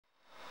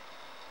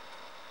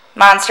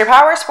Monster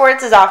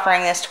Powersports is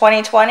offering this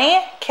 2020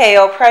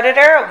 Kayo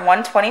Predator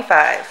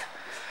 125.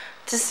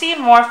 To see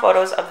more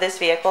photos of this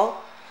vehicle,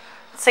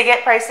 to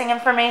get pricing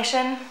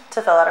information,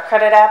 to fill out a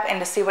credit app,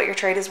 and to see what your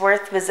trade is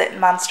worth, visit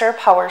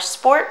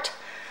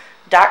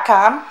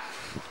monsterpowersport.com.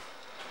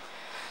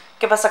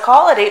 Give us a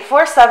call at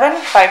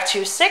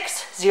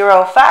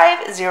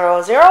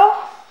 847-526-0500,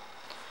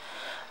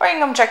 or you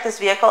can come check this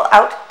vehicle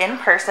out in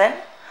person.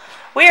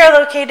 We are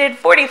located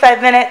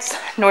 45 minutes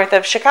north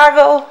of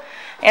Chicago,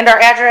 and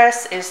our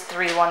address is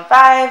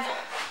 315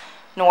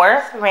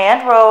 North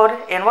Rand Road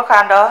in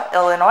Wauconda,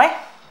 Illinois.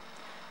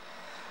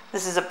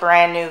 This is a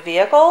brand new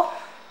vehicle.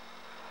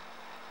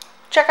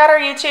 Check out our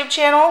YouTube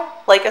channel,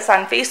 like us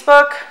on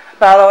Facebook,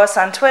 follow us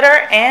on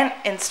Twitter and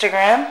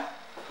Instagram.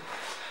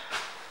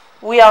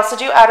 We also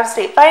do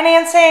out-of-state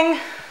financing.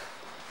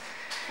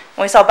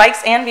 We sell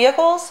bikes and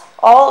vehicles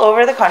all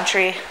over the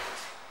country.